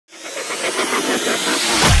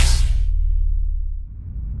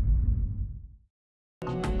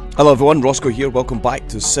Hello everyone, Rossco here, welcome back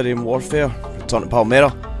to Syrian Warfare, return to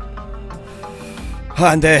Palmyra.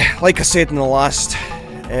 And like I said in the last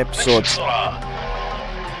episode,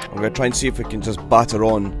 I'm going to try and see if we can just batter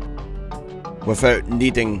on without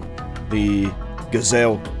needing the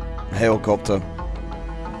Gazelle helicopter.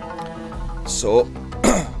 So,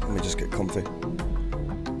 let me just get comfy.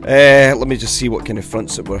 Let me just see what kind of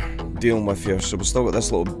fronts that we're dealing with here. So we've still got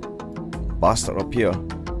this little bastard up here.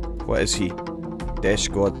 What is he? Daesh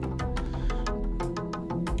squad.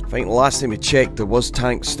 I think the last time we checked there was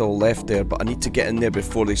tanks still left there, but I need to get in there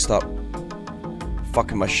before they start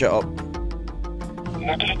fucking my shit up.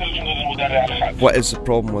 What is the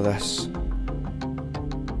problem with this?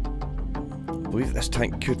 I believe this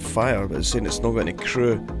tank could fire, but it's saying it's not got any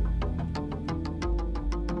crew.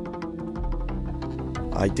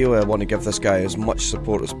 Ideally I want to give this guy as much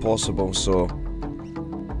support as possible, so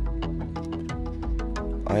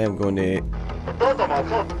I am going to...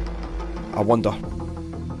 I wonder.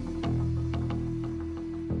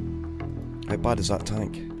 How bad is that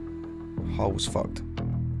tank? Hull's fucked.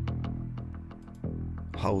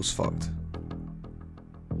 Hull's fucked.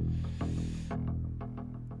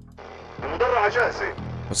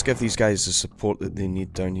 Let's give these guys the support that they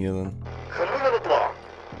need down here then.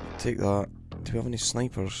 Take that. Do we have any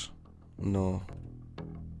snipers? No.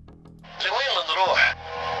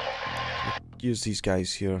 Use these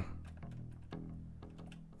guys here.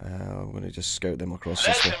 I'm going to just scout them across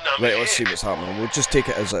this way. Right, let's see what's happening. We'll just take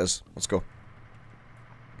it as it is. Let's go.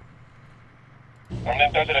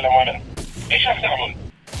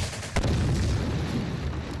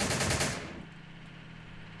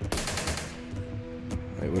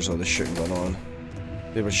 Right, where's all the shooting going on?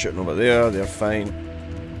 They were shooting over there, they're fine.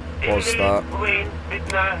 Pause that.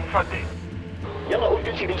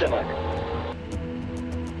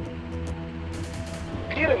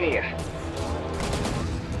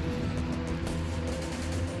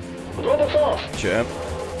 Shoot him.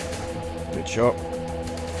 Good shot.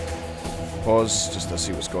 Pause just to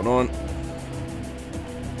see what's going on.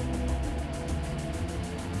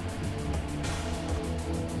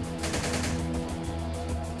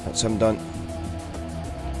 That's him done.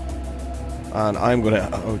 And I'm gonna...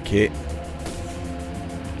 okay.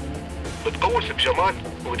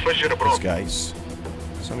 These guys.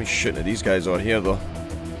 Somebody's shooting at these guys over here though.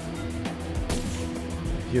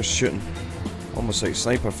 Here's shooting. Almost like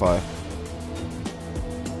sniper fire.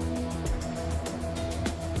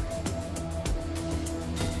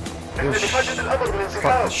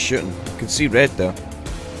 Fuck, he's shooting. You can see red there.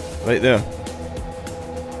 Right there.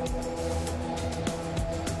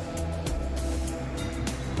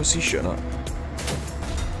 What's he shooting at?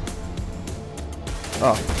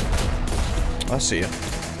 Ah. I see you.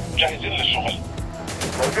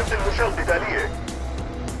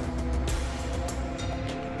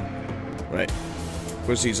 Right.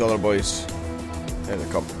 Where's these other boys? There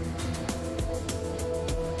they come.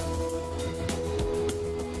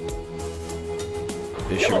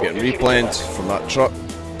 They should be getting replaned from that truck.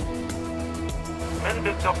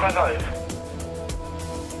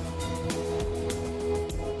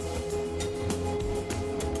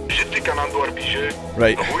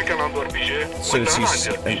 Right. As soon as he's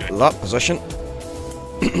in that position,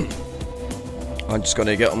 I'm just going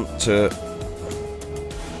to get him to...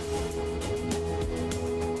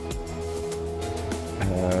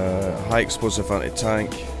 high explosive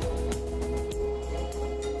anti-tank.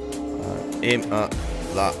 Aim at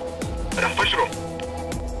that.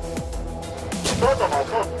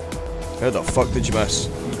 How the fuck did you miss?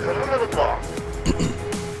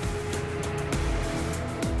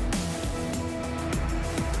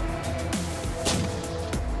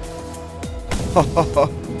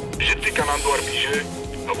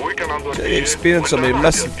 The experience of me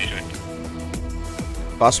missing.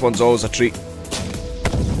 Last one's always a treat.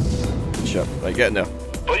 Shit, right, get in there.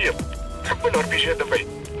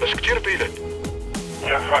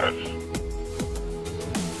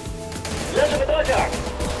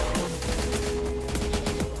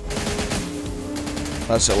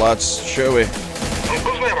 That's it, lads. Shoot away.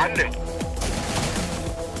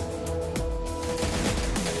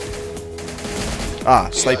 Ah,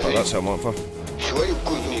 sniper, that's what I'm looking for.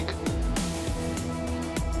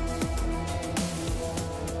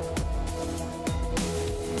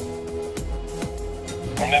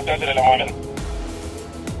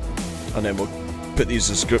 And then we'll put these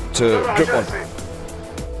as group 1.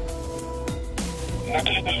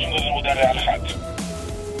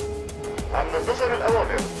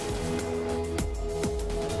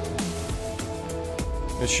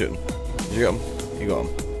 Who's shooting? Did you get him? You got him.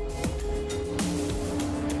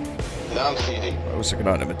 That was like an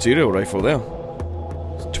anti-material rifle there.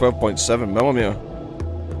 12.7mm.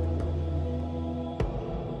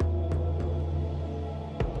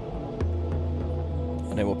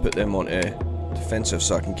 And then we'll put them onto defensive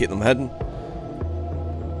so I can keep them hidden.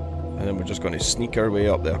 And then we're just going to sneak our way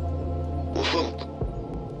up there.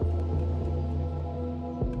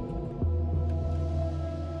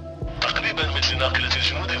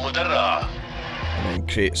 And then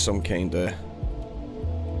create some kind of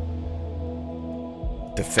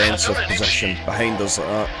defensive position behind us like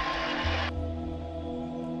that.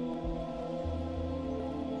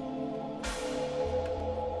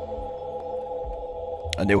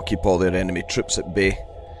 And they'll keep all their enemy troops at bay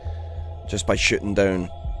just by shooting down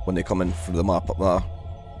when they come in from the map up there.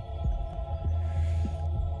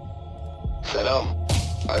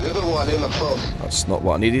 That's not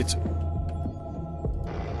what I needed.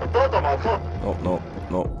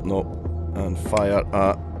 No. And fire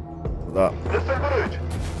at that.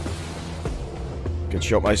 Good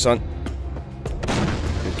shot, my son.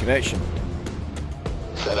 Good connection.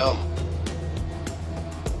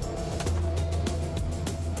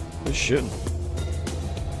 Who's shooting?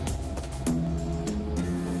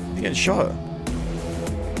 You getting shot at?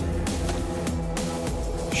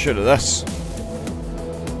 Shoot at this.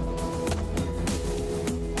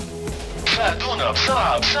 ساعدونا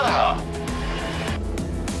بسرعة بسرعة.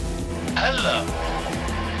 هلا.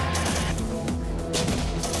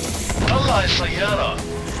 طلع السيارة.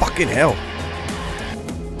 Fucking hell.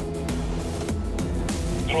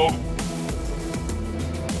 Drop.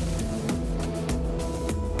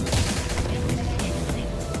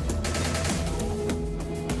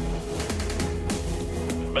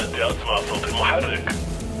 بدي أسمع صوت المحرك.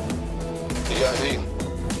 جاهزين.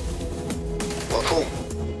 مفهوم.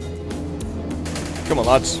 Come on,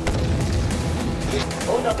 lads.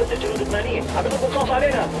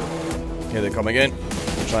 Here they come again.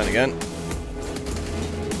 We're trying again.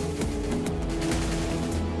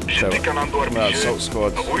 So, come out, assault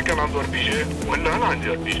squad.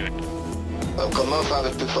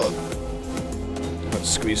 Let's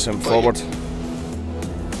squeeze him forward.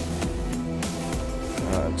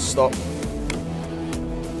 And stop.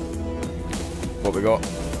 What we got?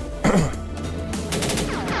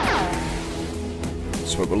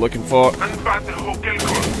 That's what we're looking for.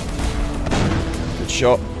 Good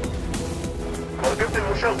shot.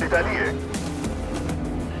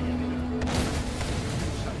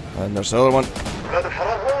 And there's another one.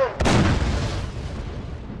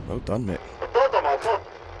 Well done, mate.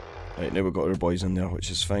 Right, now we've got our boys in there,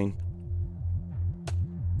 which is fine.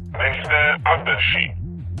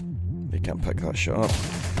 They can't pick that shot up.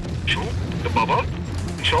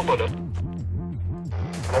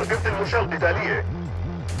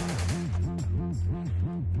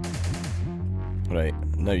 Right,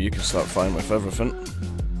 now you can start firing with everything.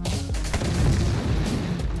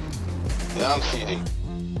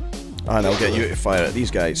 And I'll get you to fire at these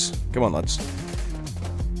guys. Come on, lads.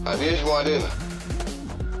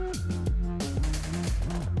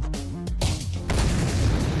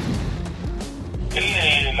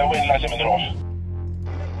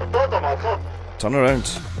 Turn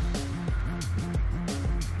around.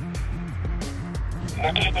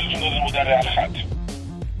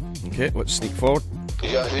 Okay, let's sneak forward.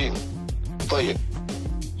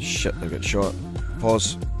 Shit, they got shot.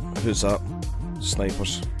 Pause. Who's that?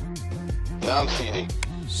 Snipers.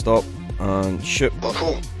 Stop and shoot.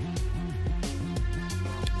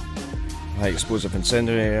 High explosive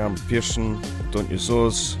incendiary, arm piercing. Don't use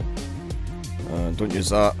those. And don't use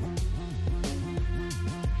that.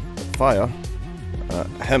 Fire at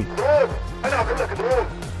him.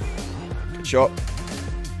 Good shot.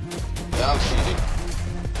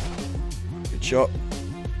 Good shot.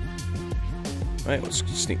 Right, let's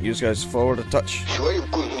sneak these guys forward a touch.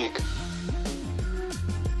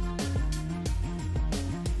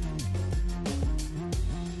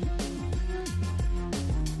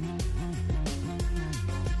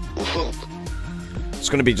 It's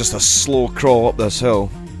going to be just a slow crawl up this hill.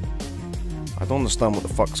 I don't understand what the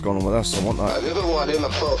fuck's going on with this. I want that.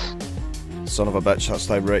 Son of a bitch, that's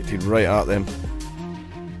directed right at them.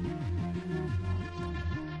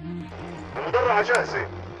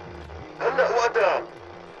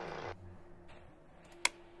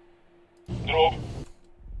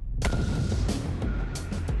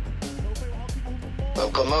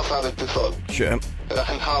 Shoot him.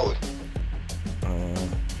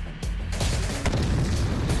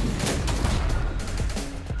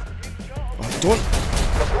 Don't.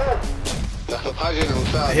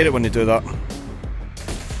 I hate it when they do that.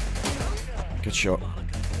 Good shot.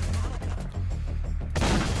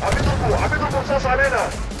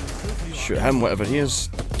 Shoot him, whatever he is.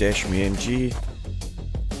 Daesh me MG.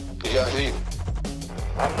 جاهزين.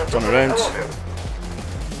 Turn around.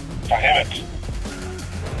 فهمت.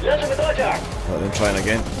 لازم نراجع. Let them trying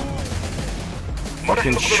again.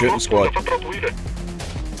 Fucking shooting squad. فترة طويلة.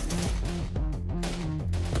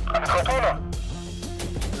 خطونا.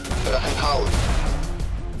 راح نحاول.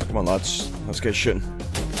 Come on, lads. Let's get shooting.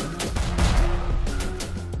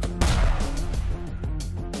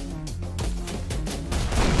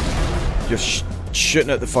 You're shooting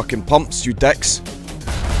at the fucking pumps, you dicks.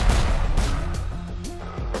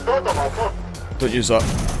 Don't use that.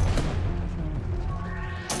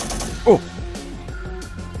 Oh!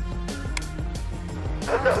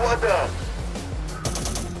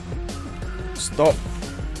 Stop.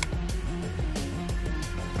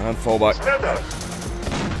 And fall back.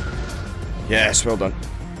 Yes, well done.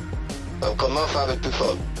 القناص على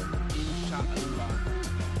اتصال.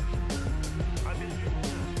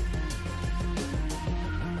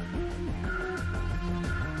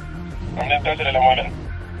 ننتظر الأوامر.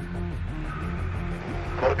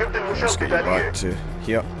 Let's get you back to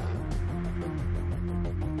here.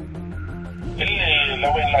 اللي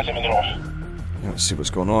لوين لازم نروح؟ Let's see what's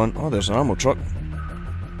going on. Oh, there's an ammo truck.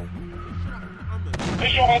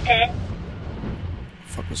 ايش هوتيل؟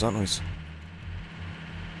 Fuck was that noise?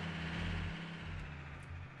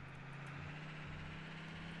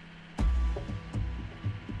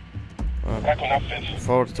 راكو نفذ.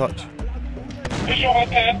 Forward touch. ايش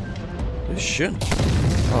هوتيل؟ He's shooting.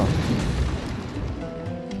 Oh.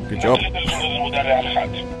 Good job. المدرع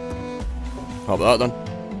الحاد. How about that then?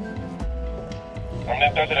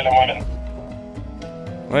 ننتظر الأوامر.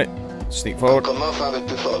 Right. Sneak forward. القناص على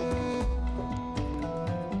اتصال.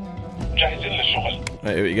 جاهزين للشغل.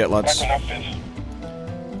 Right, what you get, lads? راكو نفذ.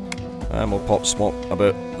 And we'll pop smoke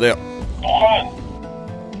about there. دخان.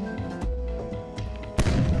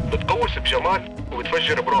 بتقوس بجمال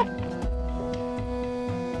وبتفجر بروك.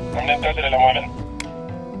 ننتظر الأوامر.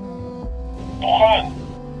 دخان.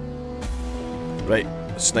 Right,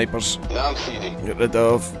 snipers. نعم سيدي. Get rid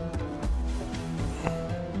of.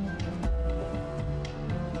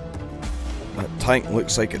 That tank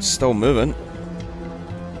looks like it's still moving.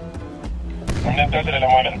 ننتظر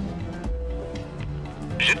الأوامر.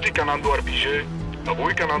 جدي كان عنده ار بي جي،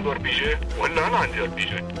 ابوي كان عنده ار بي جي، وهلا انا عندي ار بي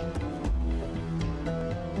جي.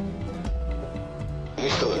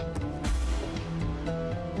 نشتغل.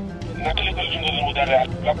 نقلب الجنود المدرع.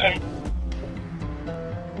 رقم.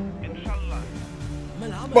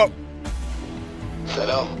 Well,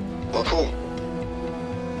 سلام. مفهوم.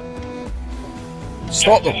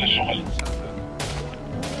 stop them. للشغل.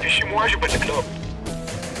 اشي مو عاجبك الكلاب.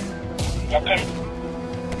 رقم.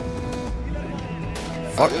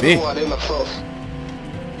 Fuck me. هو عليه مقصاص.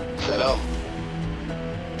 سلام.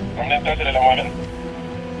 ننتظر الأوامر.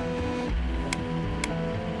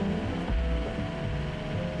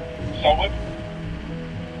 صوب.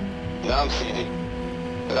 نعم سيدي.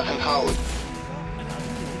 راح نحاول.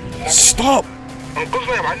 Stop!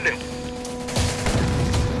 انقذنا يا معلم.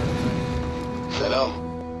 سلام.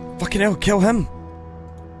 Fucking hell, kill him.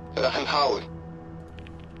 راح نحاول.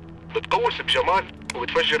 بتقوس بجمال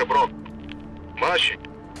وبتفجر بروك. ماشي.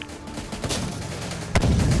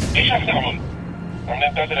 ايش رح نعمل؟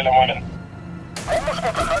 ننتظر الأوامر.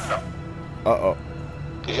 Uh-oh.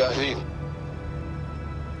 جاهزين.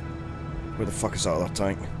 Where the fuck is that other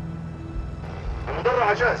tank?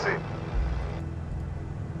 المدرعة جاهزة.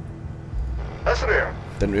 أسرع.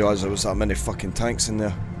 Didn't realise there was that many fucking tanks in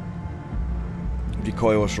there.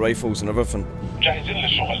 Recoilless rifles and everything. جاهزين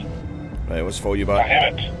للشغل. Right, let's follow you back.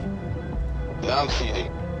 فهمت. نعم سيدي.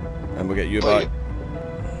 And we'll get you طيب. back.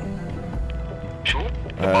 شو؟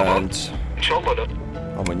 And إن شاء الله لا.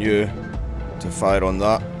 I want you to fire on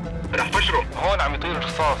that. رح فجرهم. هون عم يطير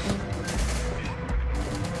الرصاص.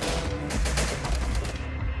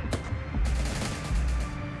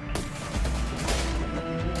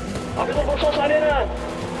 عم يضرب رصاص علينا.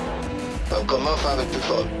 القناص على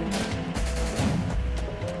اتصال.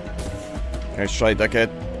 Nice try, dickhead.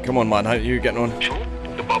 Come on, man. How are you getting on? شو؟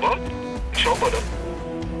 دبابات؟ إن شاء الله لا.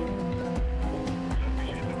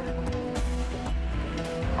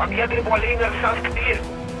 عم يضربوا علينا رصاص كثير.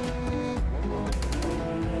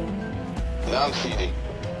 نعم سيدي.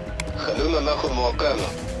 خلونا ناخذ مواقعنا.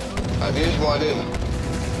 عم يهجموا علينا.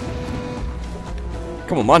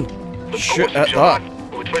 Come on, man. Shoot at that.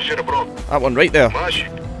 وتفجر بروك. That one right there. ماشي.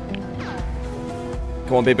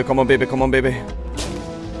 Come on, baby. Come on, baby. Come on, baby.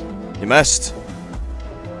 You missed.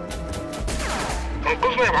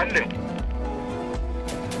 انقذنا يا معلم.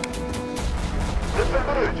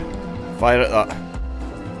 Fire at that.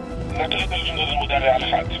 نقلب الجنود المدرع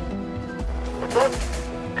الحاد.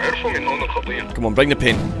 عرفوا من هون الخطير. Come on, bring the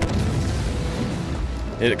pain.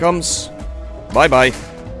 Here it comes. Bye bye.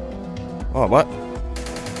 Oh, what?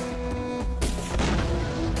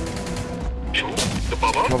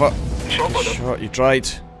 Cover. Shot, you tried.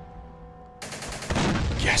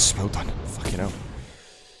 Yes, well done. Fucking hell.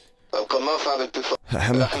 Hit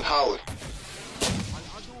him.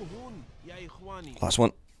 Last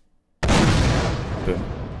one. Boom.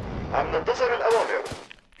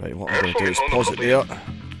 Right, what I'm going to do is pause it there.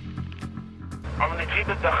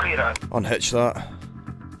 Unhitch that.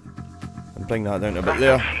 And bring that down a bit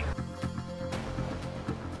there.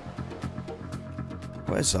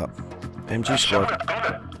 What is that? MG squad.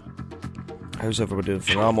 How's everybody doing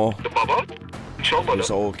for ammo? Is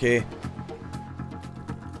it all okay?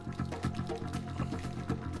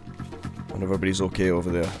 And everybody's okay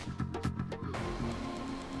over there.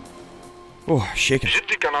 Oh, shaking.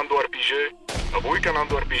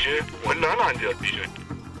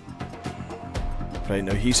 Right,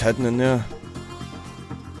 now he's hidden in there.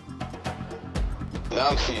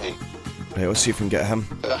 Right, let's see if we can get him.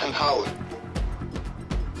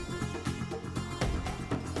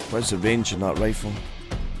 Where's the range in that rifle?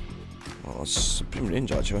 Oh, it's supreme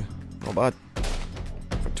range actually. Not bad.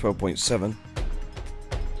 For 12.7.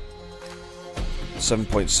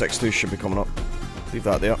 7.62 should be coming up. Leave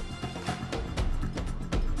that there.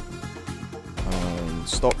 And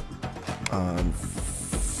stop. And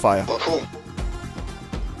fire.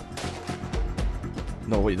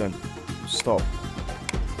 No, what are you doing? Stop.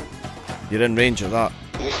 You're in range of that.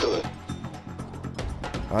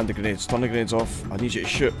 And the grenades. Turn the grenades off. I need you to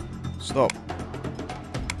shoot. Stop.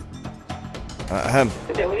 At him.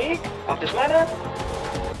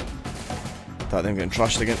 That thing getting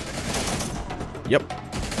trashed again. Yep.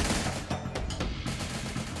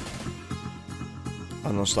 I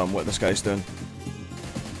don't understand what this guy's doing.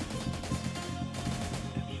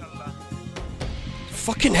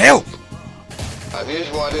 Fucking hell!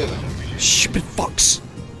 Stupid fucks!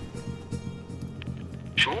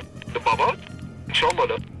 شو؟ دبابات؟ إن شاء الله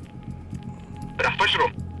لا. راح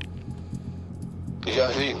فجرهم.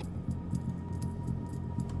 جاهزين.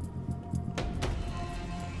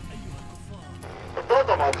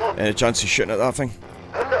 Any chance he's shooting at that thing?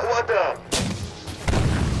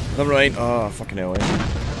 Never mind. Oh, fucking hell, eh?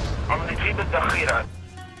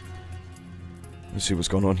 Let's see what's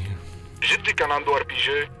going on here. جدي كان عنده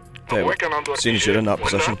RPG. أبوي كان عنده RPG. Seeing as you're in that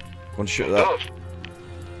position, go and shoot at that.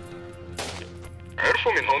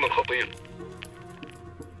 عرفوا من هون الخطير.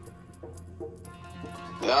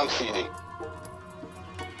 نعم سيدي.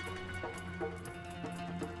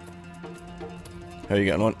 How are you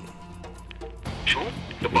getting on? شو؟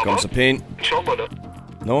 Here comes the paint. إن شاء الله لا.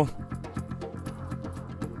 No.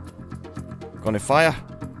 Gonna fire.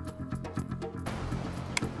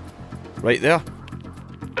 Right there.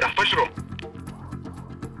 راح فجرهم.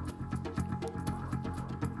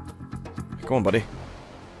 Come on, buddy.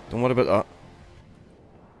 Don't worry about that.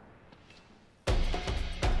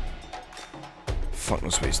 Fuck, no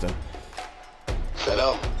space down.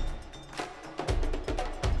 سلام.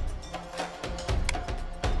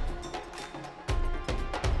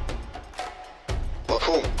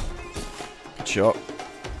 مفهوم. Good shot.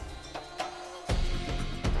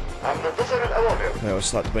 عم ننتظر الأوامر. Now let's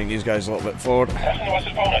start to bring these guys a little bit forward.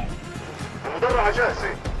 المدرعة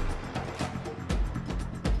جاهزة.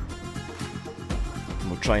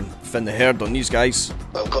 We'll try and fin the herd on these guys.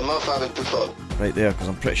 القناص على اتصال. Right there, because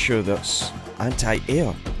I'm pretty sure that's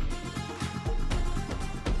anti-air.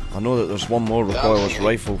 I know that there's one more recoilless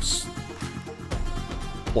rifles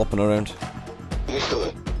flopping around.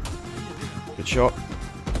 مستوى. Good shot.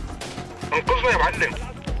 انقذنا يا معلم.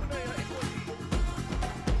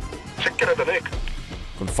 سكر هذاك.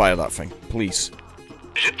 Go and fire that thing, please.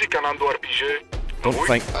 جدي كان عنده RPG. Don't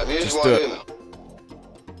think, just do it.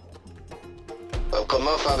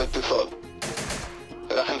 القناص على اتصال.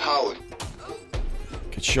 راح نحاول.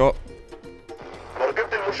 Good shot.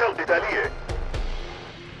 مركبة المشاة القتالية.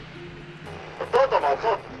 الضغط مع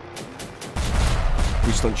الخط.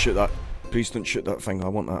 Please don't shoot that. Please don't shoot that thing. I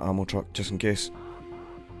want that ammo truck just in case.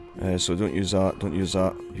 So don't use that. Don't use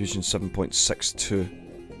that. Using 7.62.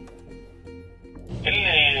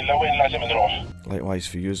 اللي لوين لازم نروح؟ Likewise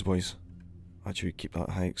for you boys. Actually, keep that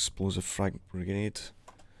high explosive frag grenade.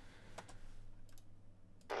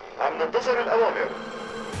 عم ننتظر الأوامر.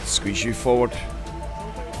 Squeeze you forward.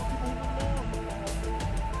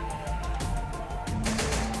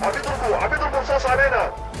 عم يضربوا رصاص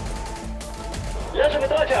علينا. لازم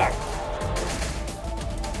نتراجع.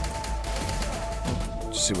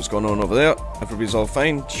 Just see what's going on over there. Everybody's all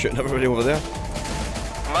fine. Shooting everybody over there.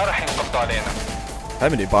 ما راح ينقضوا علينا. How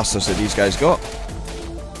many bastards have these guys got?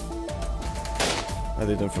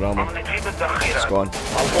 هذه doing for ammo. It's gone.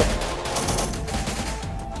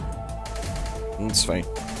 It's fine.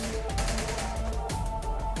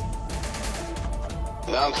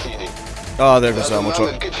 Ah, there goes the ammo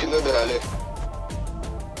truck.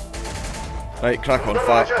 Right, crack on,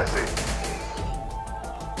 fire.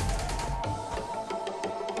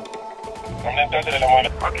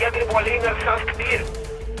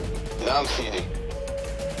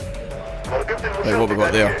 Right, what we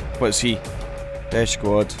got there? What is he? Daesh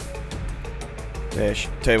squad. Daesh.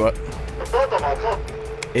 Tell you what.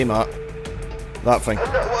 Aim at that thing.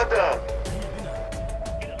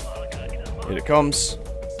 Here it comes.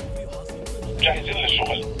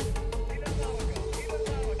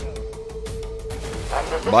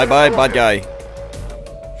 Bye bye, bad guy.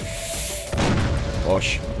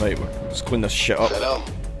 Gosh. Right, let's clean this shit up.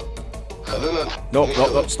 Nope,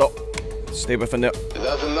 nope, nope, stop. Stay within there.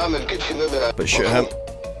 But shoot him.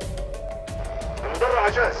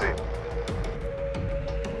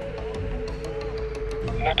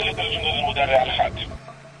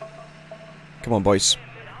 Come on, boys.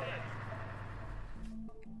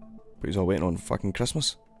 But he's all waiting on fucking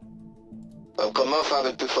Christmas.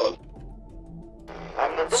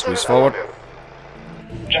 Squeeze forward.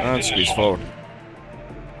 And squeeze forward.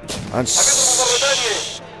 And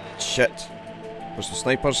shit. Where's the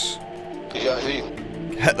snipers?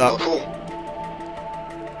 Hit that.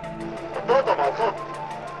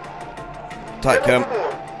 Attack him.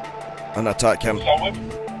 And attack him.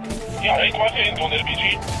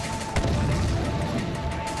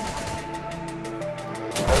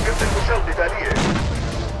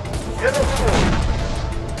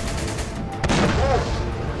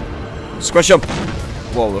 Squish him!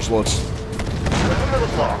 Whoa, there's loads.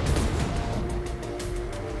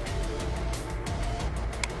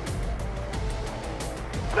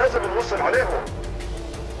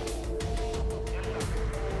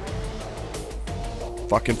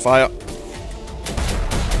 Fucking fire.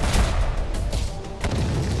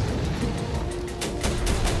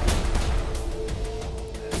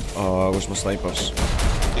 Oh, where's my snipers?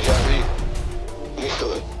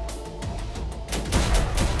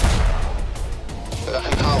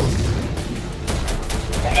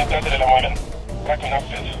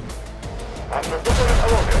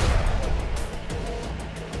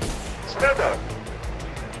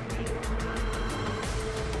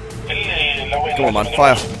 Come on, man,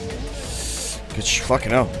 fire. Good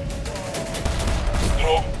fucking hell.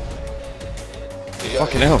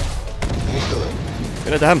 Fucking hell. Get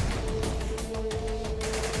rid of him.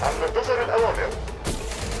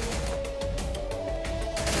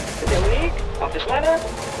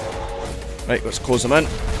 Right, let's close them in.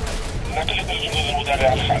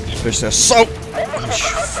 Push the assault!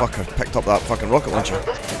 Fucker, picked up that fucking rocket launcher.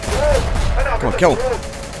 Come on, kill him.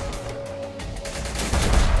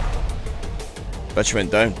 Bitch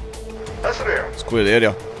went down. Let's clear the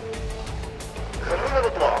area.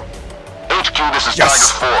 HQ, this is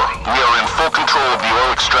Tigers 4. We are in full control of the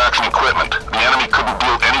oil extraction equipment. The enemy couldn't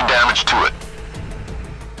deal any damage to it.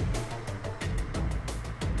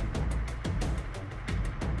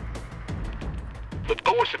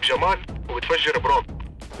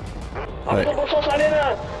 Right.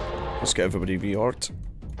 Let's get everybody reorged.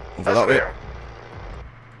 Over that way.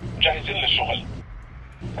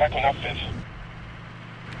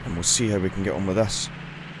 And we'll see how we can get on with this.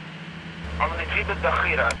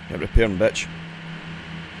 Get repairing, bitch.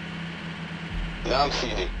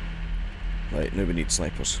 Right, now we need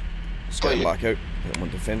snipers. Let's get them back out, get them on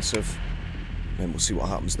defensive, then we'll see what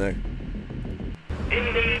happens now.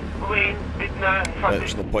 Right,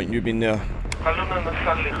 there's no point in you being there.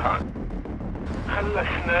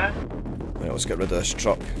 Right, let's get rid of this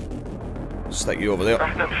truck. Stick you over there.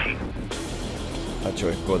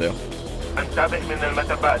 Actually, go there.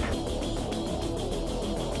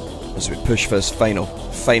 As we push for this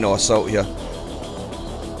final assault here.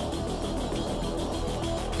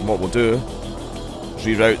 And what we'll do is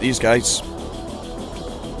reroute these guys.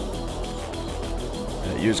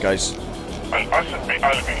 Use guys. Into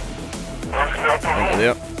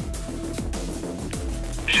there.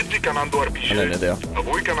 And into there.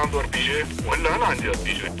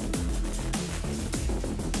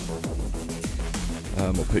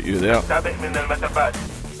 And we'll put you there. How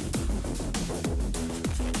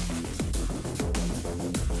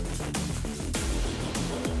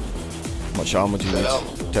much armor do you need?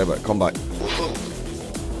 Tell you about, come back.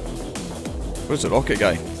 Where's the rocket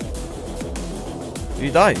guy? Did he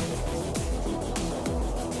die?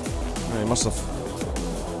 Oh, he must have.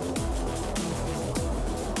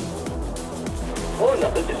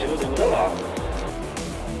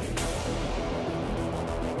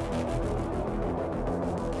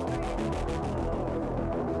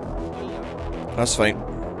 That's fine.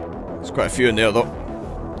 There's quite a few in there though.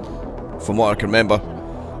 From what I can remember.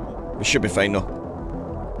 We should be fine though.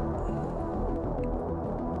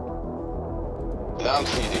 Now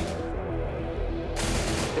feeding.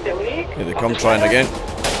 Here they come trying again.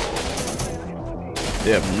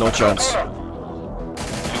 They have no chance.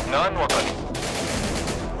 لبنان وطني.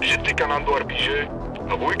 جدي كان عنده RPG.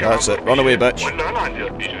 أبوي كان That's عنده it. Run away, RPG. bitch. ولا أنا عندي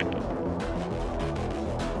RPG.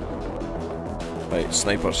 Right,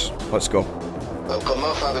 snipers. Let's go.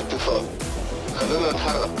 القناص على اتصال. خلينا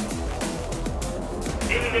نتحرك.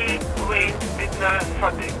 وين بدنا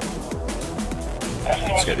نفدي.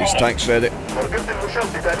 Let's get these tanks ready. مركبة المشاة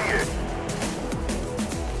القتالية.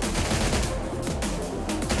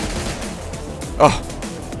 Oh,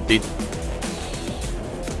 indeed.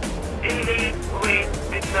 وين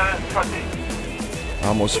بدنا نفدي.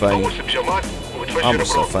 Almost fine.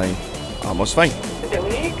 Almost fine. Almost fine.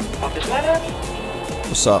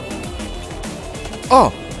 What's up? Oh!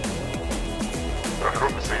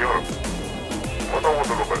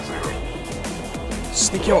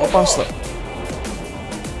 Sneaky little bastard.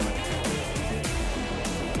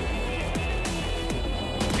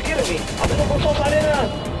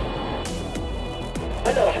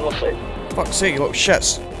 Fuck's sake, you little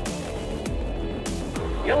shits.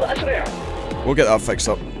 We'll get that fixed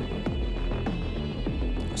up.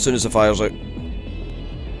 As soon as the fire's out.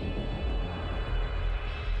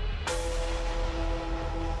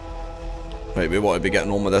 Right, we want to be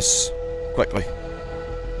getting on with this quickly.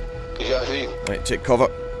 Right, take cover.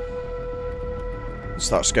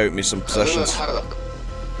 Start scouting me some positions.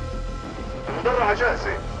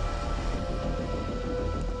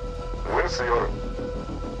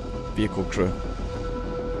 Vehicle crew.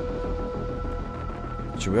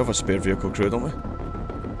 Should we have a spare vehicle crew, don't we?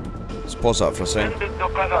 Let's pause that for a second.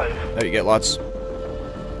 Out you get, lads.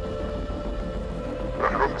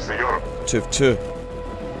 2 of 2.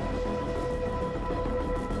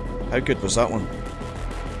 How good was that one?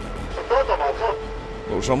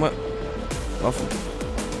 What was wrong with it? Nothing.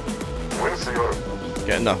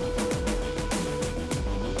 Get in there.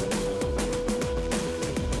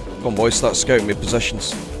 Come on boys, start scouting me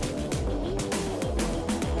positions.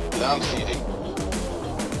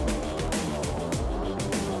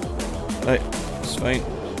 Right, it's fine.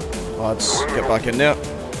 Lads, get back in there.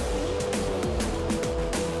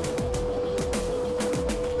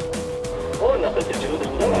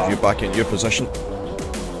 Move you back into your position.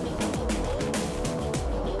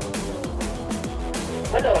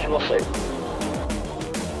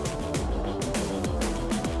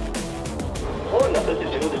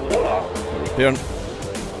 Repairing.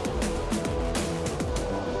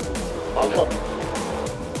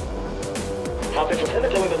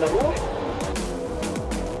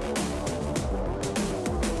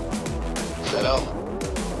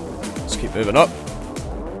 Let's keep moving up.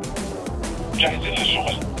 جاهزين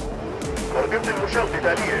للشغل. مركبة المشاة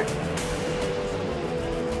القتالية.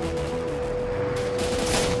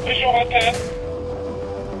 في شغلتين.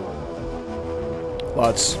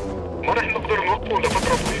 Lads. ما رح نقدر نوقفه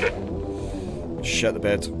لفترة طويلة. Shit the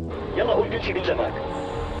bed. يلا قول كل شيء بلزمك.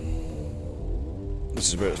 This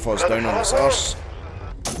is where it falls down on its arse.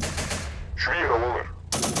 شوية أوامر.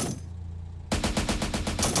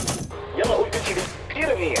 يلا قول كل شيء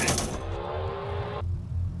كثير منيح.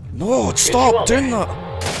 No, stop doing that!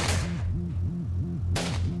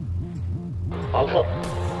 على الخط.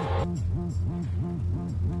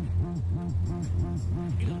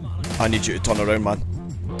 I need you to turn around, man.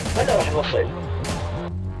 هلا راح نوصل.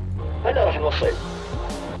 هلا راح نوصل.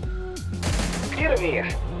 كثير منيح.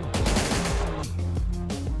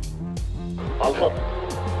 على الخط.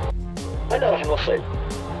 هلا راح نوصل.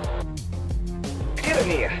 كثير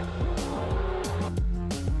منيح.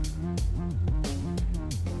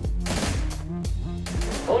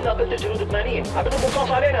 هون قلت الجنود 80 عم بدهم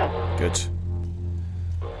رصاص علينا. Good.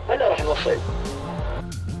 هلا راح نوصل.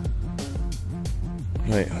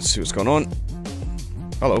 Right, let's see what's going on.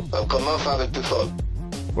 Hello. القناص على اتصال.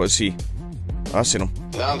 What is he? I seen him.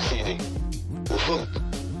 نعم سيدي. وصلت.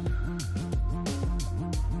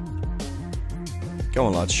 Come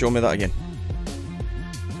on lads, show me that again.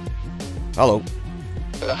 Hello.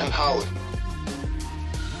 راح نحاول.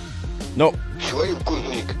 No. شوي بكون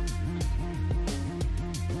هنيك.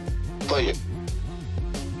 طيب.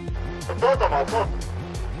 الضغط مع الضغط.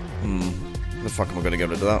 The fuck am I gonna get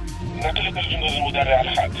rid of that? نقلت الجنود المدرع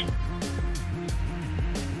الحاد.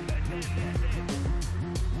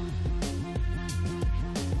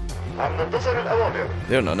 عم ننتظر الأوامر.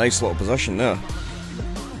 They're in a nice little position there.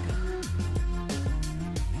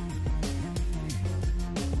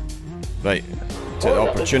 Right, take the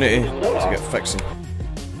opportunity to get fixing.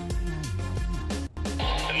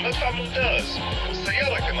 ممتاز.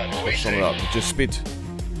 والسيارة كمان some كويسة. of that reduced speed.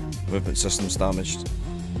 Movement systems damaged.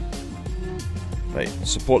 Right,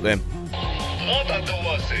 support them. غاط على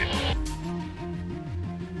الدواسة.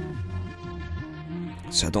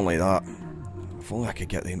 See, I don't like that. If only I could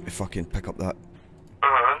get them to fucking pick up that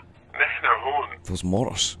نحن هون. those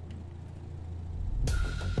mortars.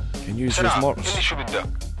 Can you use those بسرعة، mortars? قلي شو بدك.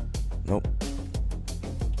 Nope.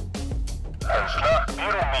 سلاح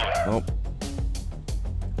كبير ومنيح. Nope.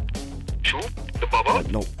 شو؟ دبابات؟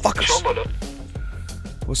 No. إن Fuckers. شاء الله لا.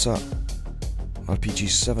 What's that? RPG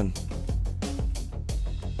 7.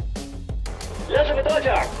 لازم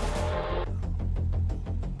نتراجع.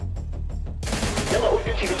 يلا قول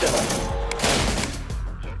كل شي بالزمان.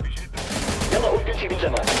 يلا قول كل شي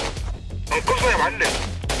بالزمان. انقذنا يا معلم.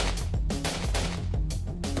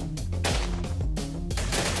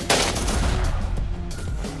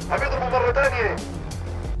 عم يضربوا مرة ثانية.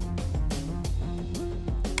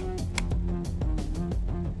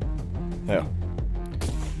 There.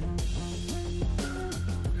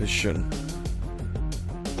 Who's shooting?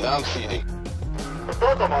 نعم سيدي.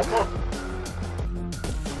 الضغط مع الضغط.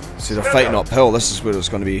 See, they're fighting uphill. This is where it's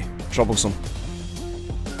going to be troublesome.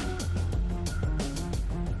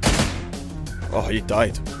 Oh, he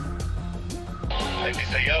died. عندي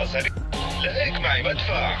سيارة سريعة. لهيك معي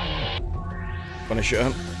مدفع. Gonna shoot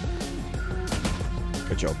him.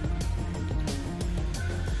 Good job.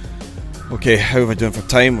 Okay, how are we doing for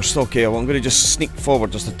time? We're still okay. Well, I'm going to just sneak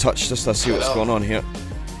forward just a touch, just to see what's going on here.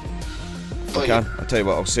 If I can. I'll tell you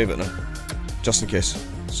what, I'll save it now. Just in case.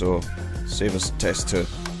 So, save as test 2.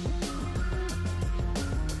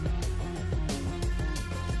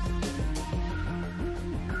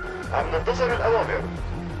 عم ننتظر الأوامر.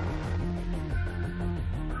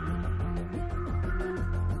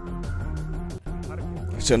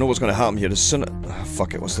 See, I know what's going to happen here. As soon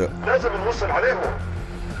fuck it, what's that? لازم نوصل عليهم.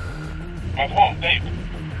 مفهوم طيب.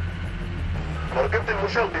 مركبة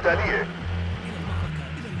المشاة القتالية.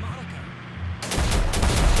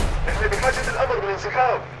 نحن بحاجة الأمر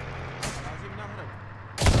بالانسحاب.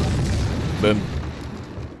 Boom.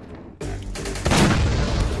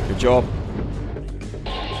 Good job.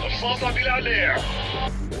 رصاصة بلا عليع.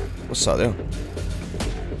 What's that there?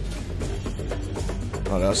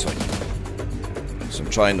 Oh, that's fine. So I'm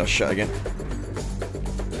trying this shit again.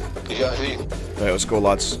 جاهزين. Right, let's go,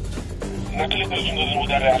 lads. نقلب الجنود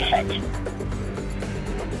المدرع الحاد.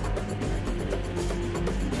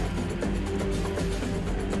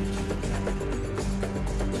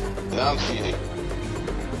 نعم سيدي.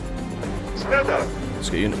 سمعتك. Let's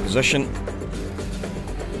get you into position.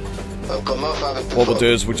 القماص على What we'll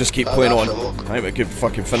do is we'll just keep playing on. الاتفاق. I think we could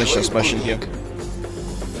fucking finish this mission here.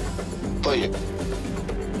 طيب.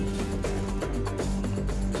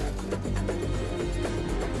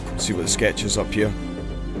 See what the sketch is up here.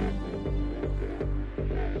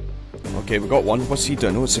 Okay, we got one. What's he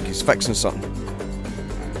doing? Oh, it's like he's fixing something.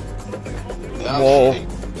 نعم Whoa. سيدي.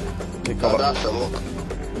 Okay, cover. هذا سموك.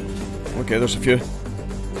 Okay, there's a few.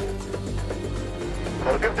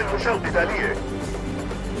 مركبة المشاة القتالية.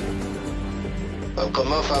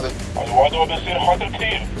 القماص على الوضع بيصير خطر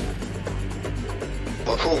كثير.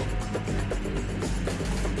 مفهوم.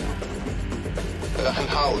 رح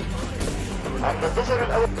نحاول. عم ننتظر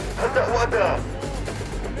الأوامر. هلأ وقتها.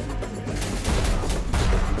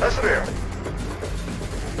 أسرع.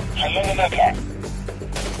 خلونا نطلع.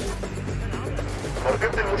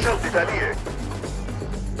 مركبة المشاة القتالية.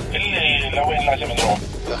 اللي لوين لازم نروح؟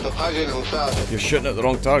 نحن بحاجة للمساعدة. You're shooting at the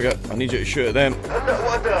wrong target. I need you to shoot at them. هلأ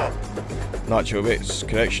وقتها. No, actually, wait, it's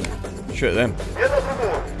correction. Shoot at them. يلا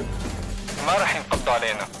اضربوا. ما راح ينقضوا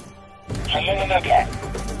علينا. خلونا نطلع.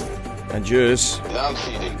 And use. نعم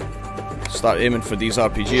سيدي. Start aiming for these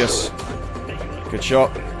RPGs. Good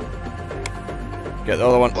shot. Get the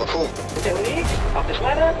other one. مفهوم. تهنيك. عم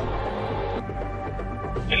تسمعنا؟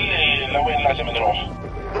 اللي لوين لازم نروح؟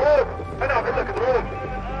 ضرب. أنا عم بقول لك ضرب.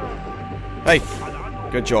 Hey,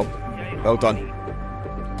 good job. Well done.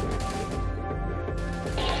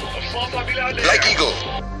 رصاصة بلا عليع. Black Eagle,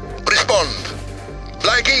 respond.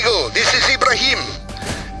 Black Eagle, this is Ibrahim.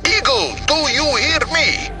 Eagle, do you hear me?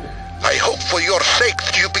 I hope for your sake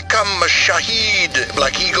that you become a Shaheed,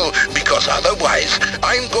 Black Eagle, because otherwise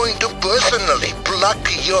I'm going to personally pluck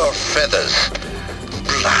your feathers.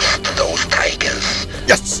 Blast those tigers.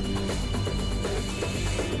 Yes!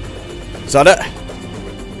 Is that it?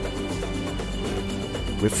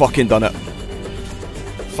 We fucking done it.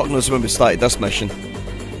 Fuck knows when we started this mission.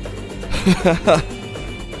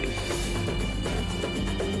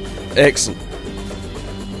 Excellent.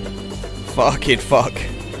 Fucking fuck.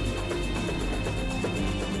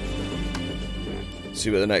 See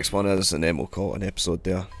what the next one is, and then we'll call it an episode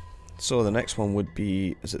there. So the next one would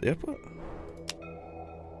be, is it the airport?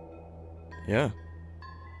 Yeah.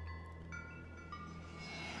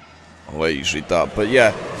 I'll let you read that, but yeah,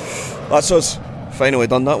 that's us. Finally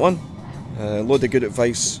done that one. Load of good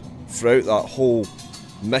advice throughout that whole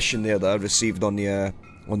mission there that I received on the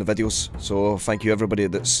videos. So thank you everybody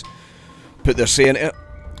that's put their say into it.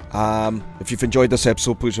 If you've enjoyed this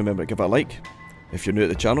episode, please remember to give it a like. If you're new to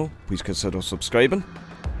the channel, please consider subscribing.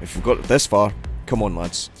 If you've got it this far, come on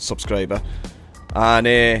lads, subscribe.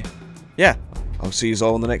 And yeah, I'll see you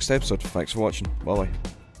all in the next episode. Thanks for watching. Bye bye.